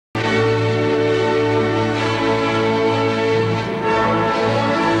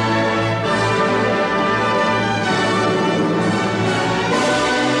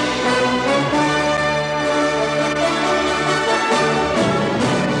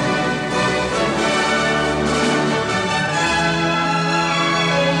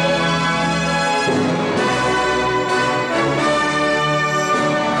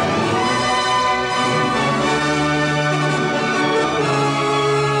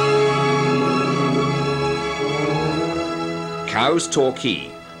Cowes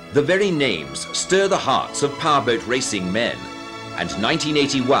Torquay. The very names stir the hearts of powerboat racing men, and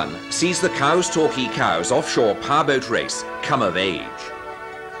 1981 sees the Cowes Torquay Cows offshore powerboat race come of age.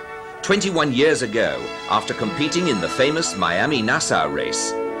 21 years ago, after competing in the famous Miami-Nassau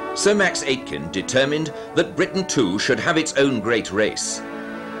race, Sir Max Aitken determined that Britain too should have its own great race.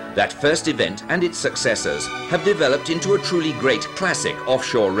 That first event and its successors have developed into a truly great classic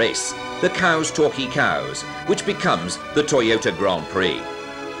offshore race, the Cowes Torquay Cows, which becomes the Toyota Grand Prix.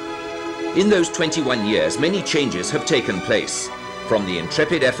 In those 21 years, many changes have taken place. From the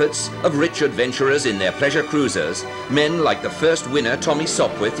intrepid efforts of rich adventurers in their pleasure cruisers, men like the first winner Tommy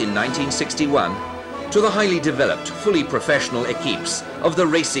Sopwith in 1961, to the highly developed, fully professional equipes of the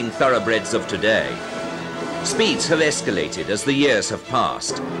racing thoroughbreds of today. Speeds have escalated as the years have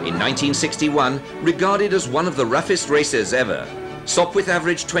passed. In 1961, regarded as one of the roughest races ever, Sopwith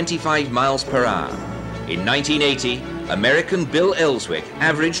averaged 25 miles per hour. In 1980, American Bill Ellswick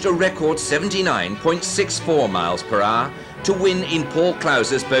averaged a record 79.64 miles per hour to win in Paul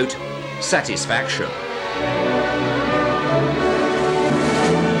Clouse's boat, Satisfaction.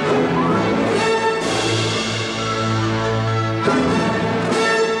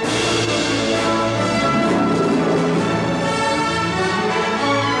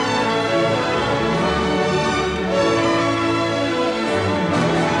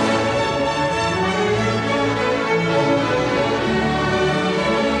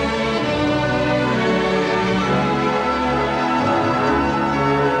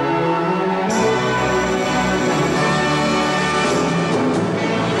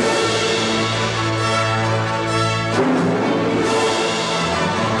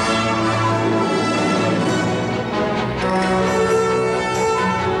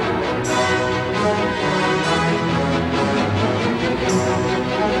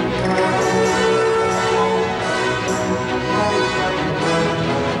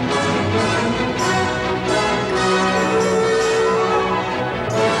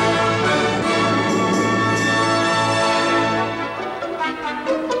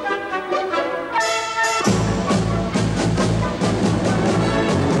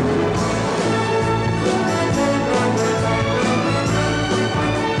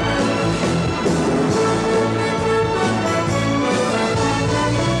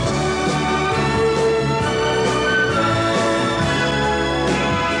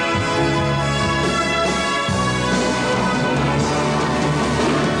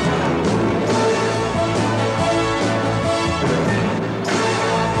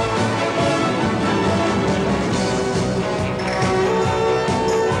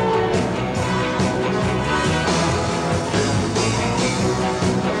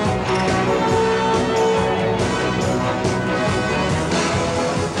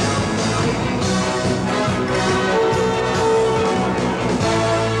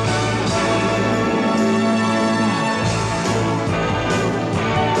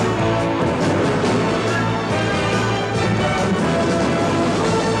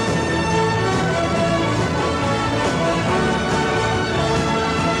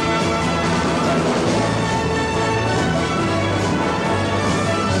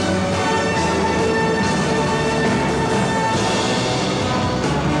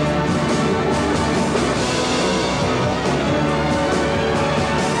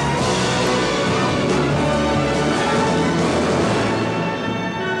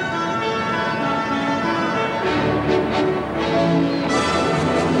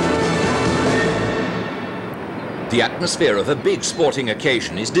 The atmosphere of a big sporting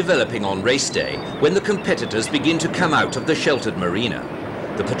occasion is developing on race day when the competitors begin to come out of the sheltered marina.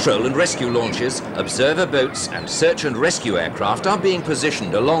 The patrol and rescue launches, observer boats and search and rescue aircraft are being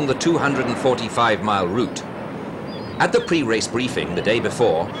positioned along the 245-mile route. At the pre-race briefing the day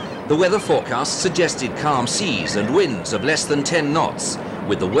before, the weather forecast suggested calm seas and winds of less than 10 knots,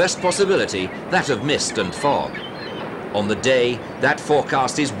 with the worst possibility that of mist and fog. On the day, that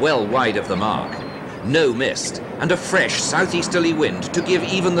forecast is well wide of the mark. No mist, and a fresh southeasterly wind to give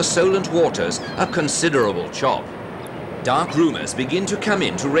even the Solent waters a considerable chop. Dark rumours begin to come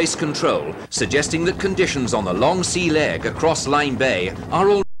into race control, suggesting that conditions on the long sea leg across Lyme Bay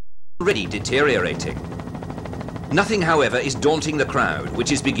are already deteriorating. Nothing, however, is daunting the crowd,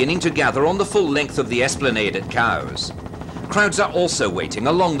 which is beginning to gather on the full length of the esplanade at Cowes. Crowds are also waiting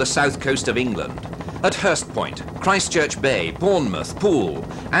along the south coast of England, at Hurst Point, Christchurch Bay, Bournemouth, Poole,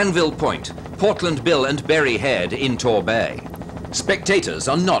 Anvil Point, Portland Bill and Berry Head in Torquay. Spectators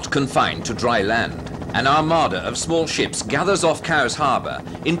are not confined to dry land. An armada of small ships gathers off Cowes Harbour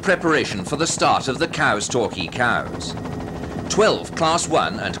in preparation for the start of the Cowes Torquay Cows. 12 Class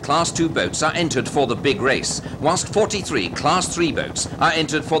 1 and Class 2 boats are entered for the big race, whilst 43 Class 3 boats are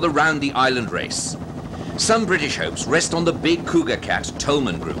entered for the Round the Island race. Some British hopes rest on the big Cougar Cat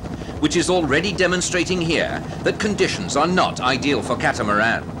Tolman Group, which is already demonstrating here that conditions are not ideal for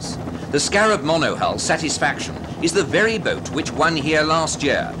catamarans. The Scarab monohull Satisfaction is the very boat which won here last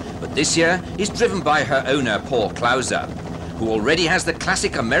year, but this year is driven by her owner Paul Clauser, who already has the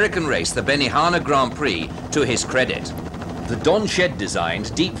classic American race, the Benihana Grand Prix, to his credit. The Don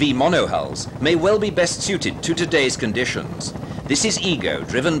Shed-designed Deep V monohulls may well be best suited to today's conditions. This is Ego,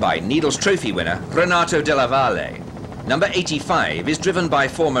 driven by Needles Trophy winner Renato Della Valle. Number 85 is driven by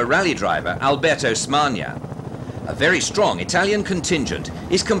former rally driver Alberto Smania. A very strong Italian contingent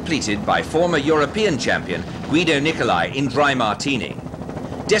is completed by former European champion Guido Nicolai in Dry Martini.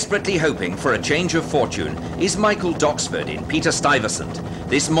 Desperately hoping for a change of fortune is Michael Doxford in Peter Stuyvesant.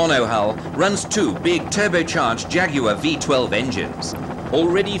 This monohull runs two big turbocharged Jaguar V12 engines.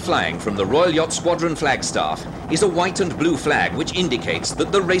 Already flying from the Royal Yacht Squadron flagstaff is a white and blue flag which indicates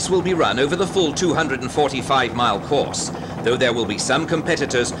that the race will be run over the full 245-mile course, though there will be some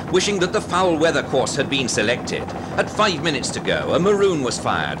competitors wishing that the foul weather course had been selected. At 5 minutes to go, a maroon was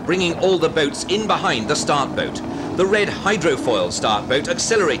fired, bringing all the boats in behind the start boat. The red hydrofoil start boat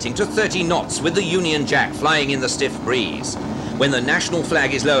accelerating to 30 knots with the Union Jack flying in the stiff breeze. When the national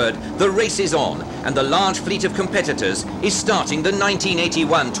flag is lowered, the race is on, and the large fleet of competitors is starting the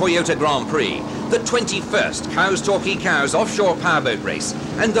 1981 Toyota Grand Prix, the 21st Cows Torquay Cows offshore powerboat race,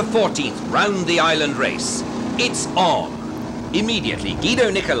 and the 14th Round the Island race. It's on! Immediately,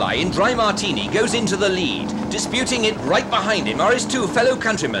 Guido Nicolai in Dry Martini goes into the lead. Disputing it right behind him are his two fellow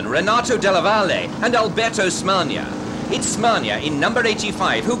countrymen, Renato Della Valle and Alberto Smania. It's Smania in number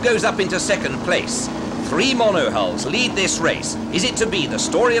 85 who goes up into second place. 3 monohulls lead this race. Is it to be the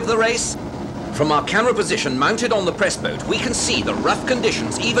story of the race? From our camera position mounted on the press boat, we can see the rough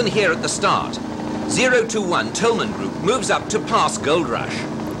conditions even here at the start. 021 Tolman Group moves up to pass Gold Rush.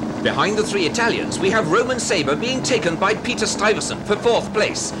 Behind the 3 Italians, we have Roman Sabre being taken by Peter Stuyvesant for 4th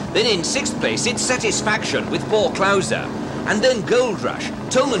place. Then in 6th place, it's Satisfaction with Paul Clauser. And then Gold Rush.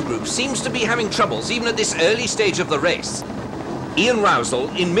 Tolman Group seems to be having troubles even at this early stage of the race. Ian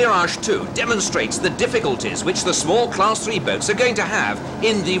Rousel in Mirage 2 demonstrates the difficulties which the small Class 3 boats are going to have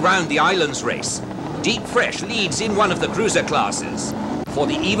in the Round the Islands race. Deep Fresh leads in one of the cruiser classes. For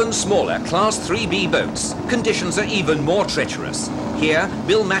the even smaller Class 3B boats, conditions are even more treacherous. Here,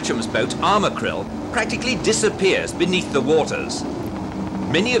 Bill Matcham's boat, Armour Krill, practically disappears beneath the waters.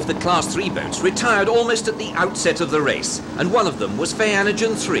 Many of the Class 3 boats retired almost at the outset of the race, and one of them was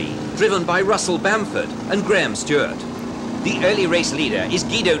Fayanagen 3, driven by Russell Bamford and Graham Stewart. The early race leader is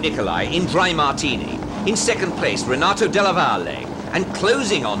Guido Nicolai in Dry Martini. In second place, Renato Della Valle. And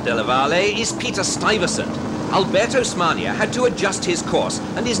closing on Della Valle is Peter Stuyvesant. Alberto Smania had to adjust his course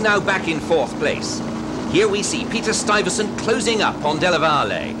and is now back in 4th place. Here we see Peter Stuyvesant closing up on Della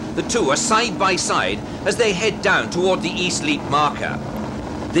Valle. The two are side by side as they head down toward the East Leap marker.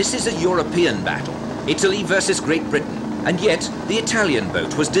 This is a European battle, Italy versus Great Britain, and yet the Italian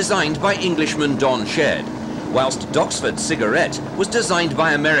boat was designed by Englishman Don Shed, whilst Doxford's Cigarette was designed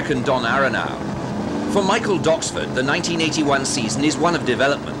by American Don Aronow. For Michael Doxford, the 1981 season is one of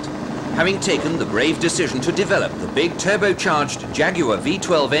development. Having taken the brave decision to develop the big turbocharged Jaguar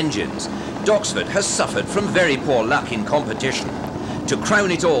V12 engines, Doxford has suffered from very poor luck in competition. To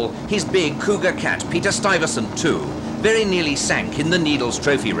crown it all, his big Cougar Cat Peter Stuyvesant too very nearly sank in the Needles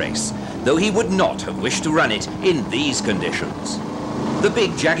Trophy race, though he would not have wished to run it in these conditions. The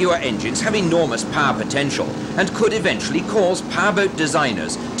big Jaguar engines have enormous power potential and could eventually cause powerboat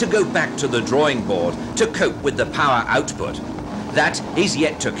designers to go back to the drawing board to cope with the power output. That is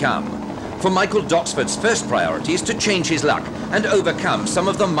yet to come. For Michael Doxford's first priority is to change his luck and overcome some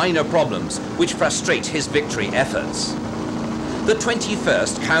of the minor problems which frustrate his victory efforts. The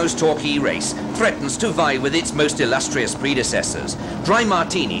 21st Cows Torquay race threatens to vie with its most illustrious predecessors. Dry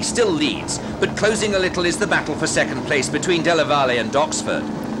Martini still leads, but closing a little is the battle for second place between Della Valle and Doxford.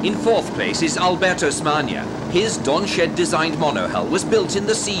 In 4th place is Alberto Smania. His Don Shed-designed monohull was built in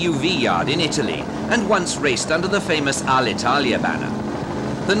the CUV yard in Italy and once raced under the famous Alitalia banner.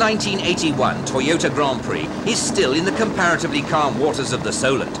 The 1981 Toyota Grand Prix is still in the comparatively calm waters of the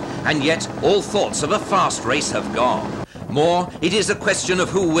Solent, and yet all thoughts of a fast race have gone. More, it is a question of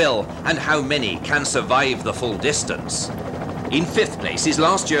who will and how many can survive the full distance. In 5th place is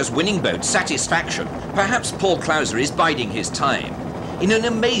last year's winning boat, Satisfaction. Perhaps Paul Clauser is biding his time. In an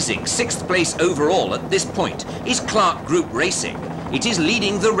amazing 6th place overall at this point is Clark Group Racing. It is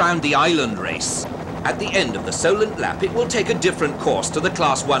leading the Round the Island race. At the end of the Solent lap, it will take a different course to the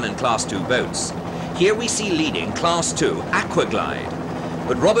Class 1 and Class 2 boats. Here we see leading Class 2 Aquaglide.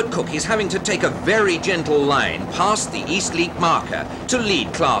 But Robert Cook is having to take a very gentle line past the East Leap marker to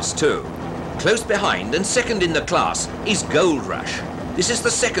lead Class 2. Close behind and second in the class is Gold Rush. This is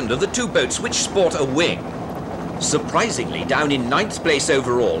the second of the two boats which sport a wing. Surprisingly, down in 9th place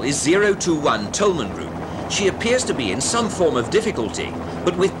overall is 021 Tolman Group. She appears to be in some form of difficulty,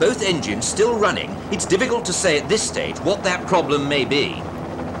 but with both engines still running, it's difficult to say at this stage what that problem may be.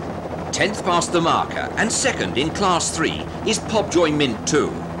 10th past the marker and second in Class 3 is Popjoy Mint 2.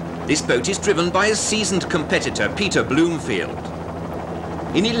 This boat is driven by a seasoned competitor, Peter Bloomfield.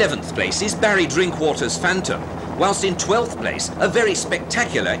 In 11th place is Barry Drinkwater's Phantom, whilst in 12th place a very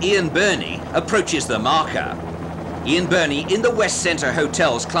spectacular Ian Burney approaches the marker. Ian Burney in the West Centre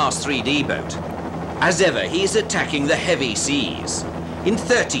Hotel's Class 3D boat. As ever, he is attacking the heavy seas. In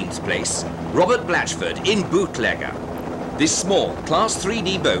 13th place, Robert Blatchford in Bootlegger. This small Class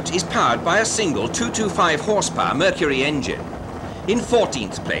 3D boat is powered by a single 225 horsepower Mercury engine. In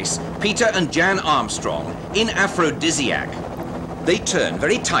 14th place, Peter and Jan Armstrong in Aphrodisiac. They turn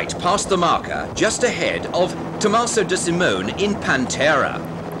very tight past the marker just ahead of Tommaso de Simone in Pantera.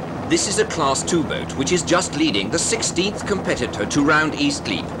 This is a Class 2 boat which is just leading the 16th competitor to round East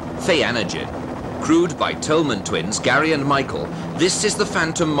Leap, Fayanagen. Crewed by Tolman twins Gary and Michael, this is the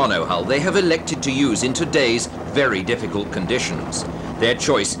Phantom monohull they have elected to use in today's very difficult conditions. Their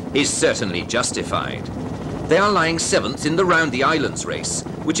choice is certainly justified. They are lying 7th in the Round the Islands race,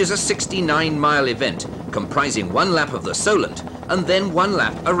 which is a 69-mile event comprising 1 lap of the Solent and then 1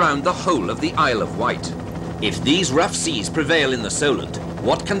 lap around the whole of the Isle of Wight. If these rough seas prevail in the Solent,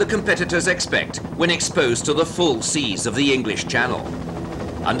 what can the competitors expect when exposed to the full seas of the English Channel?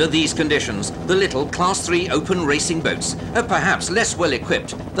 Under these conditions, the little Class 3 open racing boats are perhaps less well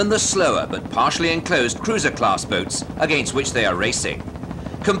equipped than the slower but partially enclosed cruiser class boats against which they are racing.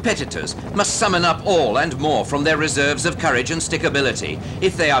 Competitors must summon up all and more from their reserves of courage and stickability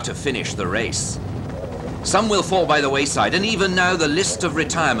if they are to finish the race. Some will fall by the wayside, and even now the list of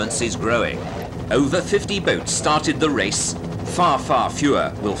retirements is growing. Over 50 boats started the race, far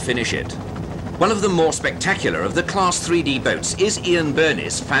fewer will finish it. One of the more spectacular of the Class 3D boats is Ian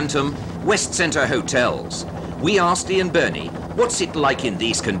Burney's Phantom West Centre Hotels. We asked Ian Burney, what's it like in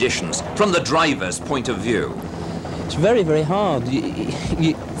these conditions from the driver's point of view? It's very, very hard.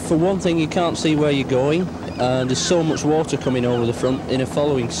 For one thing, you can't see where you're going. There's so much water coming over the front in a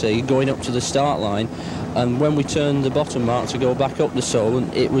following sea, going up to the start line. And when we turned the bottom mark to go back up the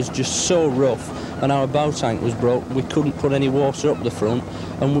Solent, it was just so rough, and our bow tank was broke. We couldn't put any water up the front,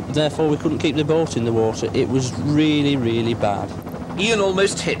 and therefore we couldn't keep the boat in the water. It was really, really bad. Ian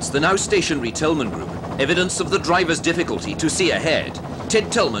almost hits the now stationary Tolman Group, evidence of the driver's difficulty to see ahead. Ted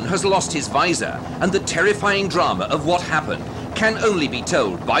Tolman has lost his visor, and the terrifying drama of what happened can only be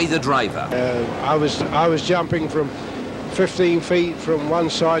told by the driver. I was jumping from 15 feet from one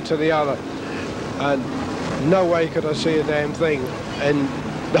side to the other, and no way could I see a damn thing, and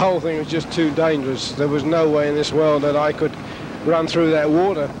the whole thing was just too dangerous. There was no way in this world that I could run through that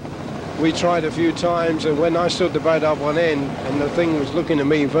water. We tried a few times, and when I stood the boat up on end and the thing was looking at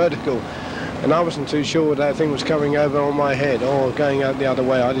me vertical, and I wasn't too sure that thing was coming over on my head or going out the other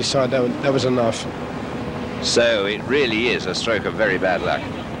way, I decided that was enough. So it really is a stroke of very bad luck.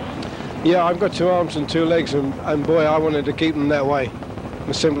 Yeah, I've got 2 arms and 2 legs, and boy, I wanted to keep them that way.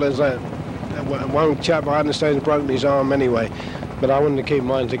 As simple as that. One chap I understand has broken his arm anyway, but I wanted to keep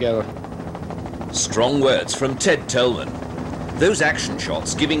mine together. Strong words from Ted Tolman. Those action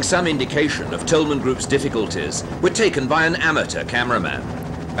shots, giving some indication of Tolman Group's difficulties, were taken by an amateur cameraman.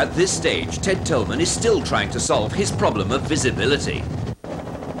 At this stage, Ted Tolman is still trying to solve his problem of visibility.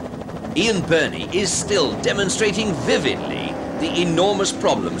 Ian Burney is still demonstrating vividly the enormous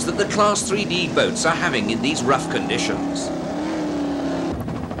problems that the Class 3D boats are having in these rough conditions.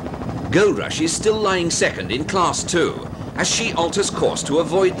 Gold Rush is still lying second in Class 2. As she alters course to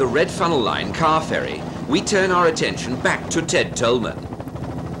avoid the Red Funnel Line car ferry, we turn our attention back to Ted Tolman.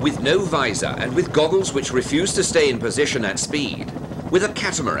 With no visor and with goggles which refuse to stay in position at speed, with a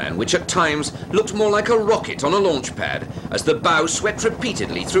catamaran which at times looked more like a rocket on a launch pad as the bow swept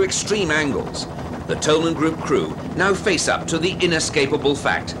repeatedly through extreme angles, the Tolman Group crew now face up to the inescapable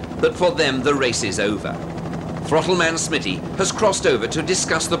fact that for them the race is over. Throttleman Smitty has crossed over to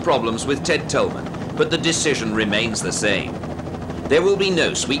discuss the problems with Ted Tolman, but the decision remains the same. There will be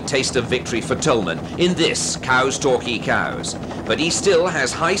no sweet taste of victory for Tolman in this Cows Torquay Cows, but he still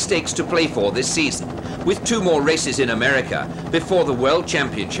has high stakes to play for this season, with 2 more races in America before the World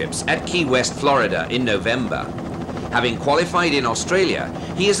Championships at Key West, Florida in November. Having qualified in Australia,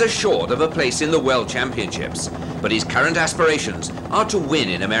 he is assured of a place in the World Championships, but his current aspirations are to win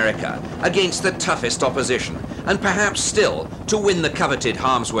in America against the toughest opposition, and perhaps still to win the coveted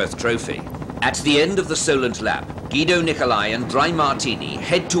Harmsworth Trophy. At the end of the Solent lap, Guido Nicolai and Dry Martini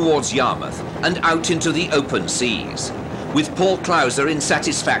head towards Yarmouth and out into the open seas, with Paul Clauser in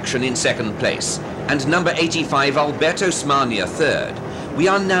Satisfaction in second place and number 85 Alberto Smania third. We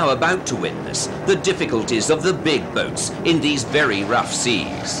are now about to witness the difficulties of the big boats in these very rough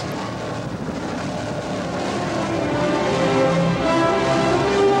seas.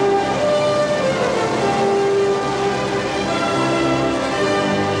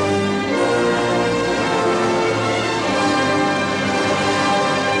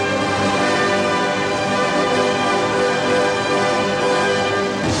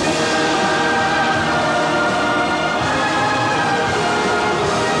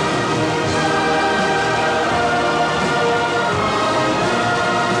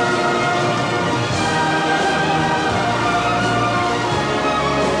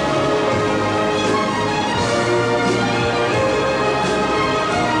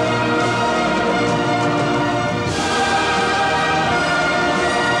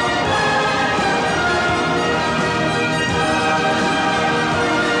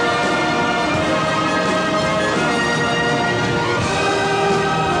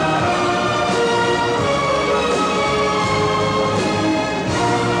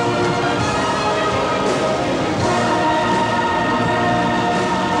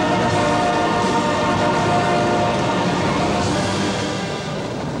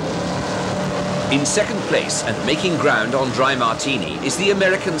 In second place and making ground on Dry Martini is the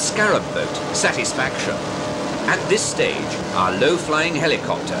American Scarab boat, Satisfaction. At this stage, our low-flying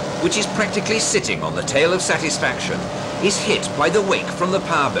helicopter, which is practically sitting on the tail of Satisfaction, is hit by the wake from the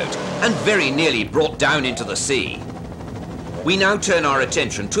powerboat and very nearly brought down into the sea. We now turn our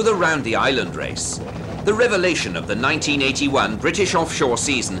attention to the Round the Island race. The revelation of the 1981 British offshore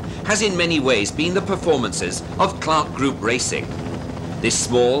season has in many ways been the performances of Clark Group Racing. This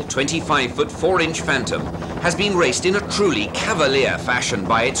small 25-foot 4-inch Phantom has been raced in a truly cavalier fashion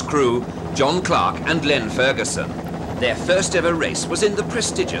by its crew, John Clark and Len Ferguson. Their first ever race was in the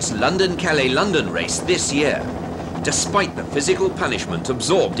prestigious London-Calais-London race this year. Despite the physical punishment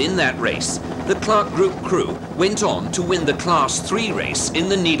absorbed in that race, the Clark Group crew went on to win the Class 3 race in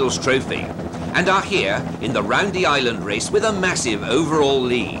the Needles Trophy, and are here in the Round the Island race with a massive overall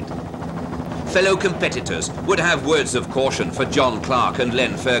lead. Fellow competitors would have words of caution for John Clark and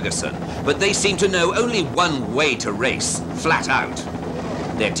Len Ferguson, but they seem to know only one way to race, flat out.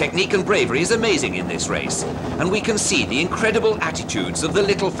 Their technique and bravery is amazing in this race, and we can see the incredible attitudes of the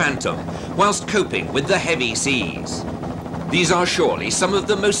little Phantom whilst coping with the heavy seas. These are surely some of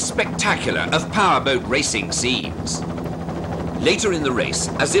the most spectacular of powerboat racing scenes. Later in the race,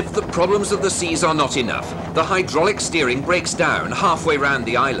 as if the problems of the seas are not enough, the hydraulic steering breaks down halfway round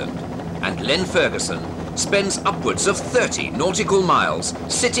the island, and Len Ferguson spends upwards of 30 nautical miles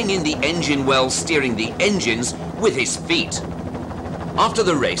sitting in the engine well steering the engines with his feet. After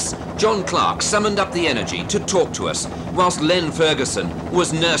the race, John Clark summoned up the energy to talk to us, whilst Len Ferguson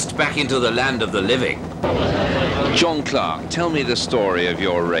was nursed back into the land of the living. John Clark, tell me the story of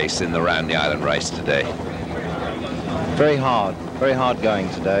your race in the Round the Island race today. Very hard going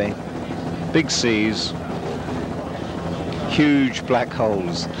today. Big seas, huge black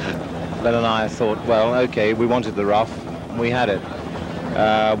holes. Len and I thought, well, okay, we wanted the rough, we had it.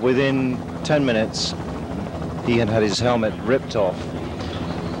 Within 10 minutes, he had had his helmet ripped off,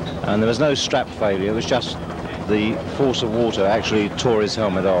 and there was no strap failure, it was just the force of water actually tore his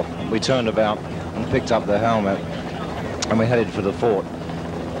helmet off. We turned about and picked up the helmet, and we headed for the fort.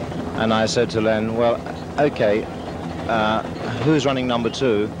 And I said to Len, well, okay, who's running number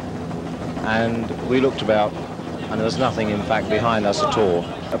 2? And we looked about, and there was nothing, in fact, behind us at all.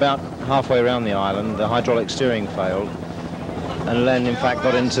 About halfway around the island, the hydraulic steering failed, and Len, in fact,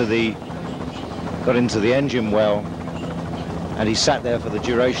 got into the engine well, and he sat there for the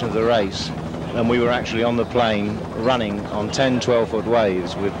duration of the race. And we were actually on the plane running on 10, 12-foot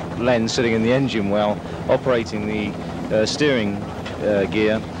waves with Len sitting in the engine well, operating the steering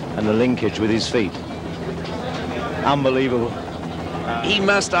gear and the linkage with his feet. Unbelievable. He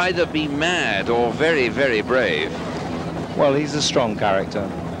must either be mad or very, very brave. Well, he's a strong character,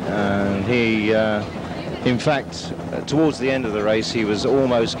 and he, in fact, towards the end of the race, he was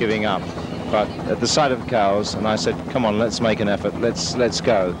almost giving up. But at the sight of cows, and I said, come on, let's make an effort, let's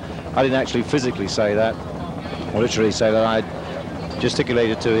go. I didn't actually physically say that, or literally say that. I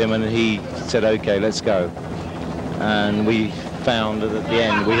gesticulated to him, and he said, okay, let's go. And we found that at the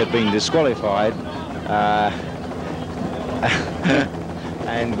end we had been disqualified.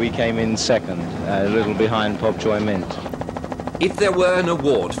 and we came in second, a little behind Pobjoy Mint. If there were an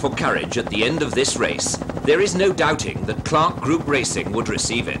award for courage at the end of this race, there is no doubting that Clark Group Racing would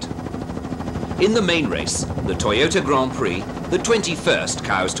receive it. In the main race, the Toyota Grand Prix, the 21st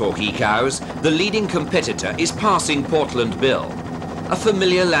Cows Torquay Cows, the leading competitor is passing Portland Bill, a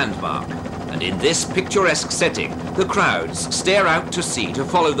familiar landmark, and in this picturesque setting, the crowds stare out to sea to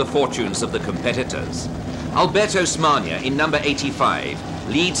follow the fortunes of the competitors. Alberto Smania in number 85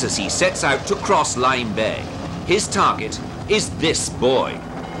 leads as he sets out to cross Lyme Bay. His target is this boy.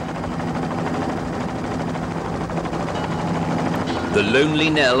 The lonely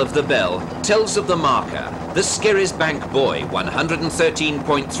knell of the bell tells of the marker, the Skerries Bank Boy,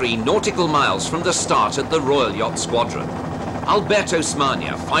 113.3 nautical miles from the start at the Royal Yacht Squadron. Alberto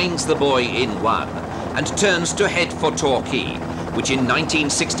Smania finds the boy in one and turns to head for Torquay, which in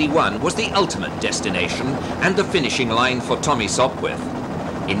 1961 was the ultimate destination and the finishing line for Tommy Sopwith.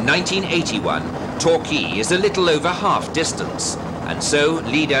 In 1981, Torquay is a little over half distance, and so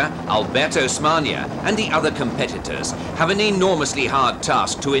leader Alberto Smania and the other competitors have an enormously hard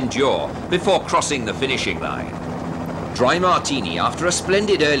task to endure before crossing the finishing line. Dry Martini, after a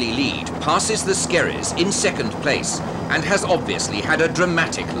splendid early lead, passes the Skerries in second place and has obviously had a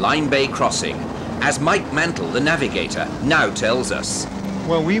dramatic Lyme Bay crossing, as Mike Mantle, the navigator, now tells us.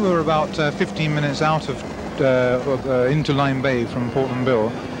 Well, we were about 15 minutes out of into Lyme Bay from Portland Bill,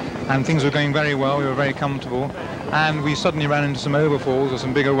 and things were going very well. We were very comfortable, and we suddenly ran into some overfalls or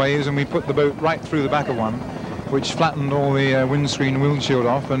some bigger waves, and we put the boat right through the back of one, which flattened all the windscreen and windshield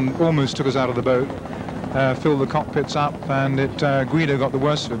off and almost took us out of the boat, filled the cockpits up, and Guido got the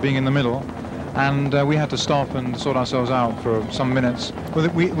worst of it, being in the middle, and we had to stop and sort ourselves out for some minutes. Well,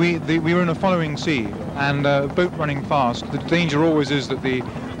 we were in a following sea, and boat running fast. The danger always is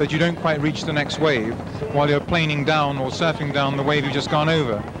that you don't quite reach the next wave while you're planing down or surfing down the wave you've just gone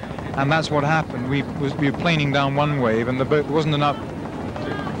over. And that's what happened. We were planing down one wave, and the boat, there wasn't enough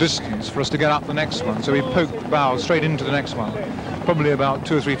distance for us to get up the next one, so we poked the bow straight into the next one, probably about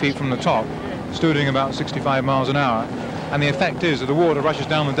 2 or 3 feet from the top, still doing about 65 miles an hour. And the effect is that the water rushes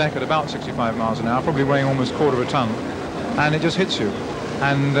down the deck at about 65 miles an hour, probably weighing almost a quarter of a ton, and it just hits you.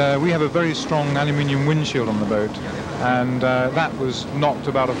 And we have a very strong aluminium windshield on the boat, and that was knocked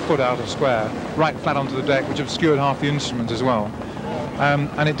about a foot out of square, right flat onto the deck, which obscured half the instruments as well.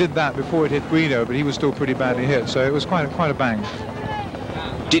 And it did that before it hit Guido, but he was still pretty badly hit, so it was quite a bang.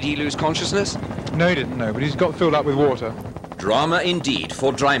 Did he lose consciousness? No, he didn't, no, but he's got filled up with water. Drama indeed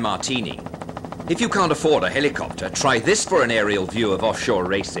for Dry Martini. If you can't afford a helicopter, try this for an aerial view of offshore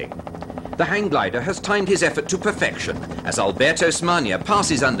racing. The hang glider has timed his effort to perfection as Alberto Smania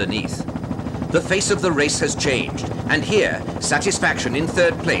passes underneath. The face of the race has changed, and here, Satisfaction in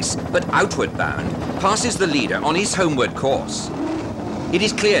third place, but outward bound, passes the leader on his homeward course. It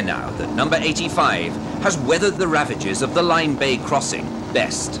is clear now that number 85 has weathered the ravages of the Lyme Bay crossing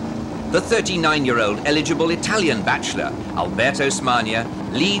best. The 39-year-old eligible Italian bachelor, Alberto Smania,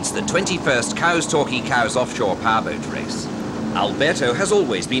 leads the 21st Cows Torquay Cows offshore powerboat race. Alberto has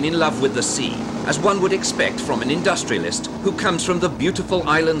always been in love with the sea, as one would expect from an industrialist who comes from the beautiful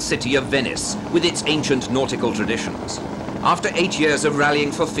island city of Venice with its ancient nautical traditions. After 8 years of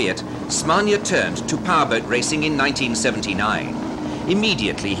rallying for Fiat, Smania turned to powerboat racing in 1979.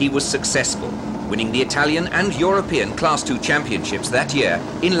 Immediately he was successful, winning the Italian and European Class II championships that year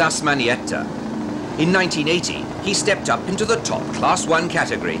in La Smanietta. In 1980, he stepped up into the top Class I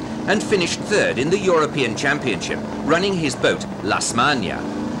category and finished third in the European Championship, running his boat La Smania.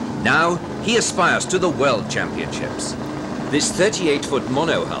 Now, he aspires to the World Championships. This 38-foot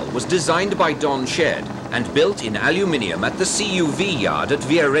monohull was designed by Don Shed and built in aluminium at the CUV yard at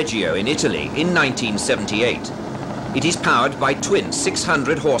Viareggio in Italy in 1978. It is powered by twin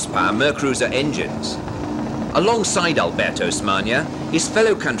 600 horsepower Mercruiser engines. Alongside Alberto Smania is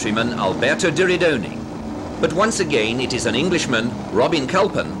fellow countryman Alberto Diridoni. But once again it is an Englishman, Robin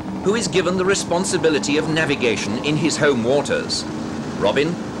Culpen, who is given the responsibility of navigation in his home waters.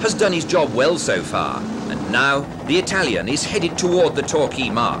 Robin has done his job well so far, and now the Italian is headed toward the Torquay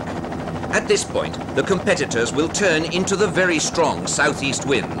mark. At this point, the competitors will turn into the very strong southeast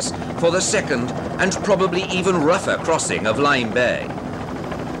winds for the second and probably even rougher crossing of Lyme Bay.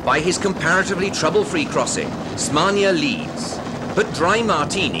 By his comparatively trouble-free crossing, Smania leads, but Dry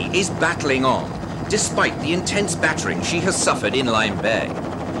Martini is battling on, despite the intense battering she has suffered in Lyme Bay.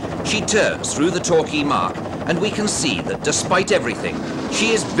 She turns through the Torquay mark, and we can see that despite everything, she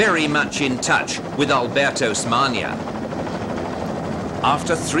is very much in touch with Alberto Smania.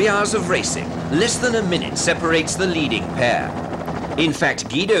 After 3 hours of racing, less than a minute separates the leading pair. In fact,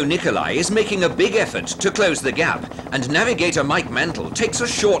 Guido Nicolai is making a big effort to close the gap, and navigator Mike Mantle takes a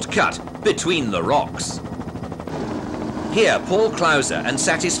shortcut between the rocks. Here, Paul Clauser and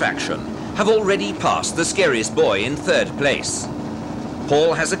Satisfaction have already passed the Scariest Boy in 3rd place.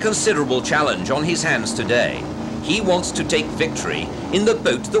 Paul has a considerable challenge on his hands today. He wants to take victory in the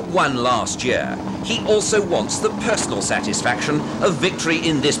boat that won last year. He also wants the personal satisfaction of victory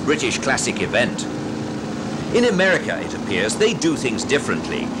in this British Classic event. In America, it appears, they do things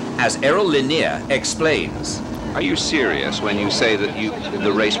differently, as Errol Lanier explains. Are you serious when you say that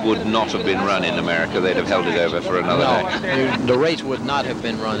the race would not have been run in America? They'd have held it over for another day? No, the race would not have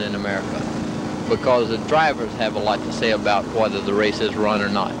been run in America because the drivers have a lot to say about whether the race is run or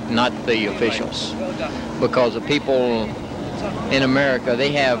not the officials. Because the people in America,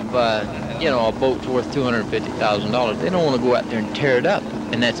 they have, you know, a boat's worth $250,000. They don't want to go out there and tear it up.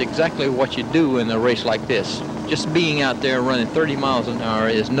 And that's exactly what you do in a race like this. Just being out there running 30 miles an hour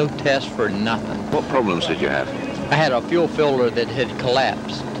is no test for nothing. What problems did you have? I had a fuel filter that had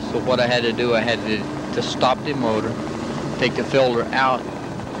collapsed. So what I had to do, I had to stop the motor, take the filter out,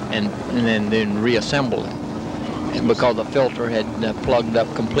 and then reassemble it. And because the filter had plugged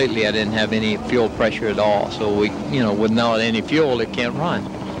up completely, I didn't have any fuel pressure at all. So we, you know, without any fuel, it can't run.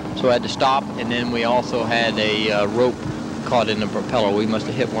 So I had to stop, and then we also had a rope caught in the propeller. We must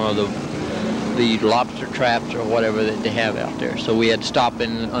have hit one of the lobster traps or whatever that they have out there. So we had to stop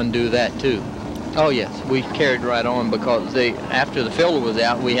and undo that too. Oh yes, we carried right on because after the filter was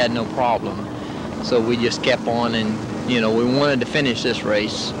out, we had no problem. So we just kept on, and you know, we wanted to finish this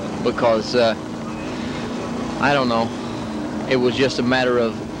race because I don't know, it was just a matter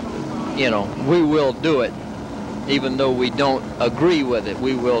of, you know, we will do it. Even though we don't agree with it,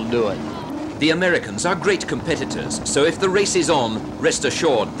 we will do it. The Americans are great competitors, so if the race is on, rest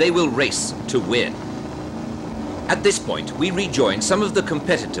assured they will race to win. At this point, we rejoin some of the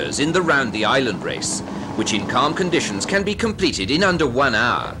competitors in the Round the Island race, which in calm conditions can be completed in under 1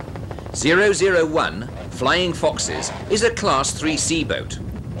 hour. 001, Flying Foxes, is a Class 3C boat.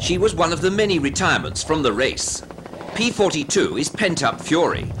 She was one of the many retirements from the race. P42 is Pent Up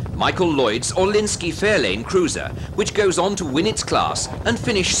Fury, Michael Lloyd's Orlinsky Fairlane cruiser, which goes on to win its class and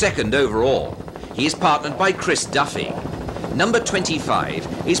finish 2nd overall. He is partnered by Chris Duffy. Number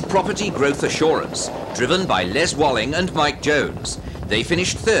 25 is Property Growth Assurance, driven by Les Walling and Mike Jones. They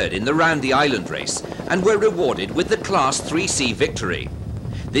finished 3rd in the Round the Island race and were rewarded with the Class 3C victory.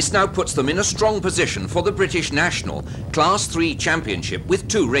 This now puts them in a strong position for the British National Class 3 Championship with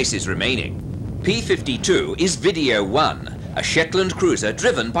 2 races remaining. P52 is Video 1, a Shetland cruiser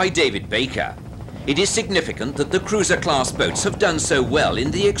driven by David Baker. It is significant that the cruiser-class boats have done so well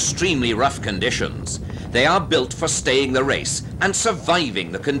in the extremely rough conditions. They are built for staying the race and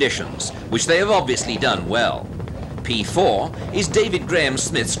surviving the conditions, which they have obviously done well. P4 is David Graham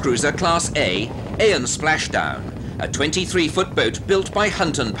Smith's cruiser Class A, Aeon Splashdown, a 23-foot boat built by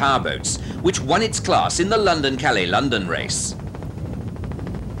Hunton Powerboats, which won its class in the London-Calais-London race.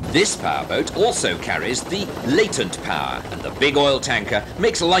 This powerboat also carries the latent power, and the big oil tanker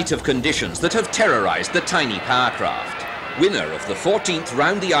makes light of conditions that have terrorized the tiny powercraft. Winner of the 14th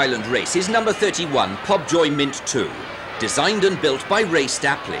Round the Island race is number 31, Pobjoy Mint 2, designed and built by Ray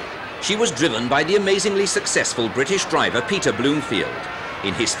Stapley. She was driven by the amazingly successful British driver Peter Bloomfield.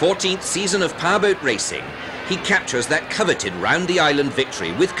 In his 14th season of powerboat racing, he captures that coveted Round the Island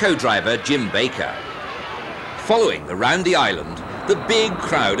victory with co-driver Jim Baker. Following the Round the Island, the big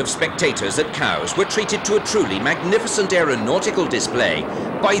crowd of spectators at Cowes were treated to a truly magnificent aeronautical display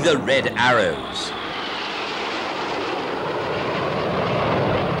by the Red Arrows.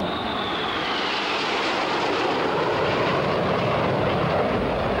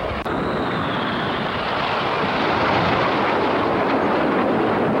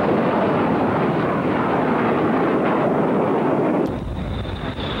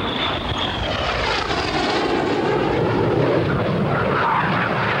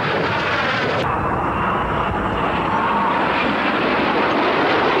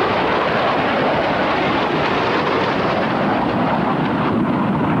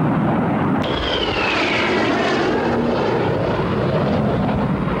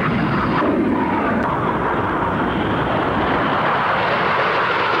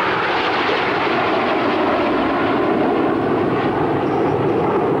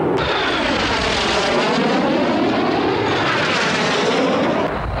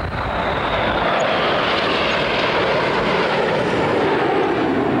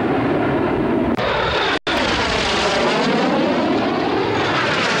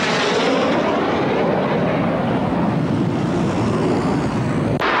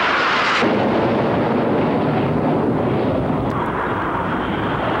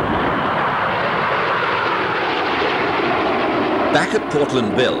 Back at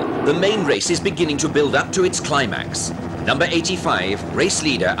Portland Bill, the main race is beginning to build up to its climax. Number 85, race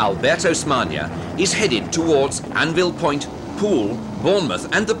leader Alberto Smania, is headed towards Anvil Point, Poole,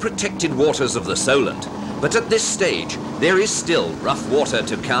 Bournemouth and the protected waters of the Solent. But at this stage, there is still rough water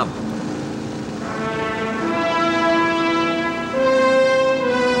to come.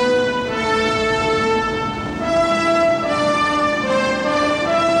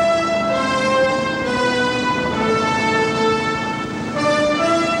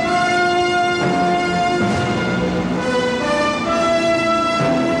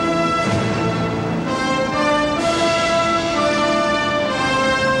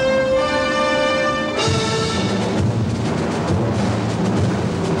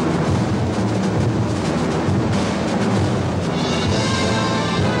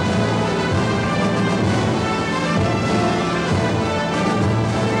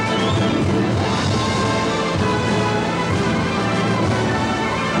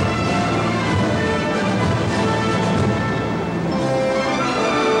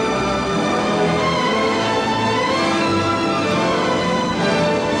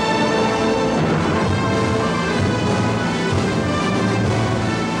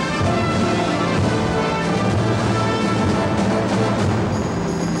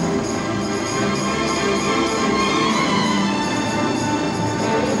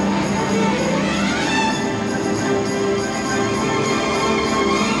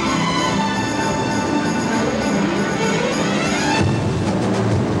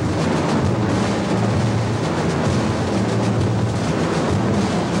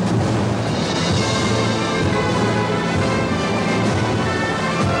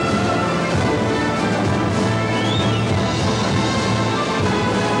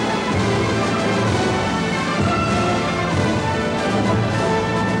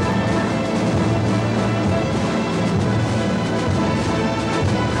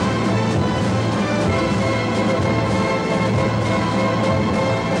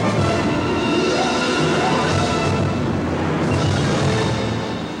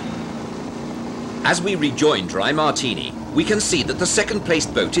 As we rejoin Dry Martini, we can see that the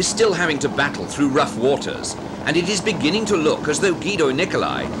second-placed boat is still having to battle through rough waters, and it is beginning to look as though Guido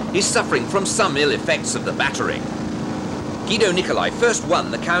Nicolai is suffering from some ill effects of the battering. Guido Nicolai first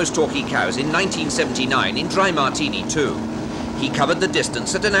won the Torquay Cows in 1979 in Dry Martini 2. He covered the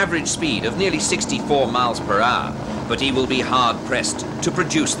distance at an average speed of nearly 64 miles per hour, but he will be hard-pressed to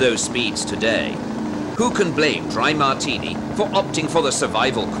produce those speeds today. Who can blame Dry Martini for opting for the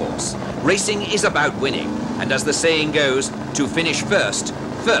survival course? Racing is about winning, and as the saying goes, to finish first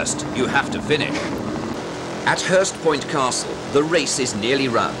you have to finish. At Hurst Point Castle, the race is nearly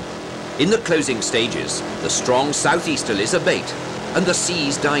run. In the closing stages, the strong southeasterlies abate, and the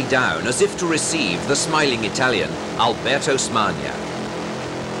seas die down as if to receive the smiling Italian, Alberto Smania.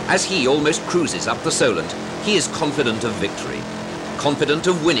 As he almost cruises up the Solent, he is confident of victory, confident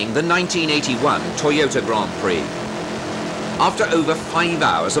of winning the 1981 Toyota Grand Prix. After over 5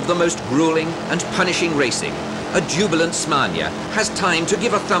 hours of the most grueling and punishing racing, a jubilant Smania has time to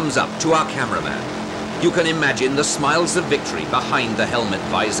give a thumbs up to our cameraman. You can imagine the smiles of victory behind the helmet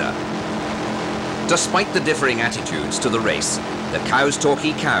visor. Despite the differing attitudes to the race, the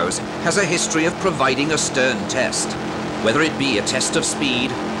Torquay Cows has a history of providing a stern test. Whether it be a test of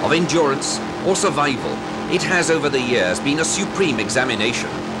speed, of endurance, or survival, it has over the years been a supreme examination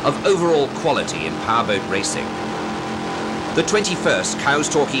of overall quality in powerboat racing. The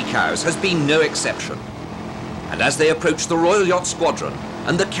 21st Torquay Cows has been no exception. And as they approach the Royal Yacht Squadron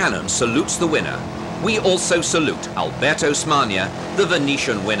and the cannon salutes the winner, we also salute Alberto Smania, the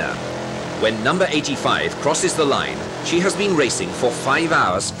Venetian winner. When number 85 crosses the line, she has been racing for 5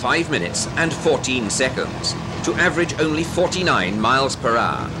 hours, 5 minutes and 14 seconds, to average only 49 miles per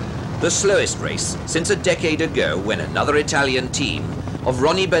hour. The slowest race since a decade ago when another Italian team of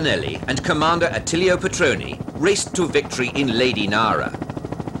Ronnie Benelli and Commander Attilio Petroni raced to victory in Lady Nara.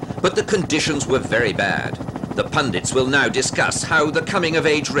 But the conditions were very bad. The pundits will now discuss how the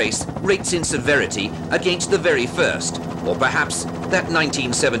coming-of-age race rates in severity against the very first, or perhaps that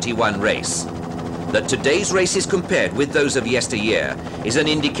 1971 race. That today's race is compared with those of yesteryear is an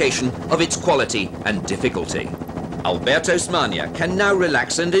indication of its quality and difficulty. Alberto Smania can now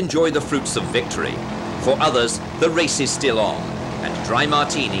relax and enjoy the fruits of victory. For others, the race is still on, and Dry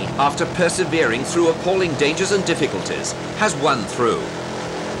Martini, after persevering through appalling dangers and difficulties, has won through.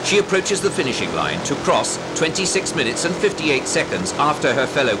 She approaches the finishing line to cross 26 minutes and 58 seconds after her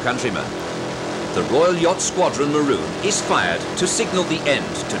fellow countrymen. The Royal Yacht Squadron Maroon is fired to signal the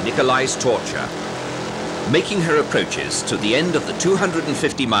end to Nicolai's torture. Making her approaches to the end of the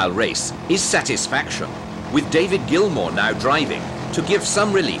 250-mile race is satisfaction. with David Gilmore now driving to give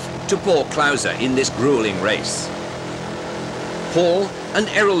some relief to Paul Clouser in this grueling race. Paul and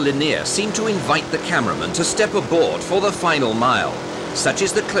Errol Lanier seem to invite the cameraman to step aboard for the final mile. Such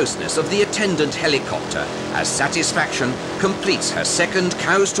is the closeness of the attendant helicopter as Satisfaction completes her second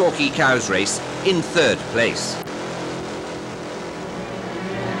Cows Torquay Cows race in third place.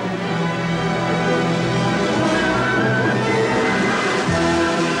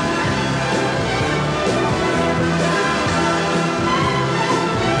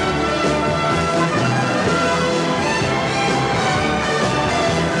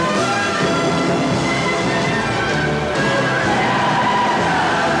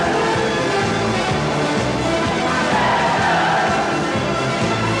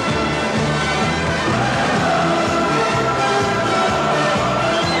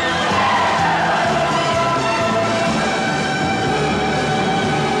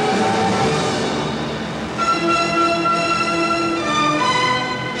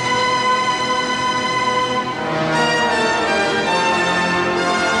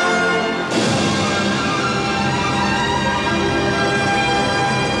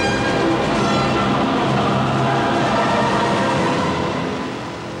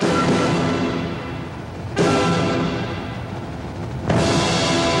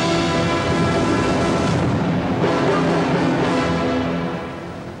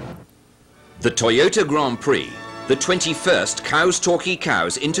 The Toyota Grand Prix, the 21st Cows Torquay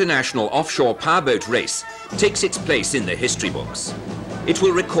Cows International Offshore Powerboat Race, takes its place in the history books. It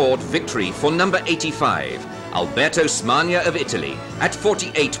will record victory for number 85, Alberto Smania of Italy, at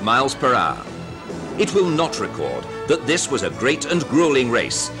 48 miles per hour. It will not record that this was a great and grueling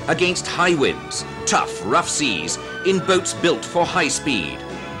race against high winds, tough, rough seas, in boats built for high speed,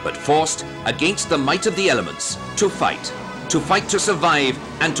 but forced against the might of the elements to fight to survive,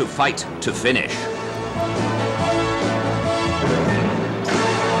 and to fight to finish.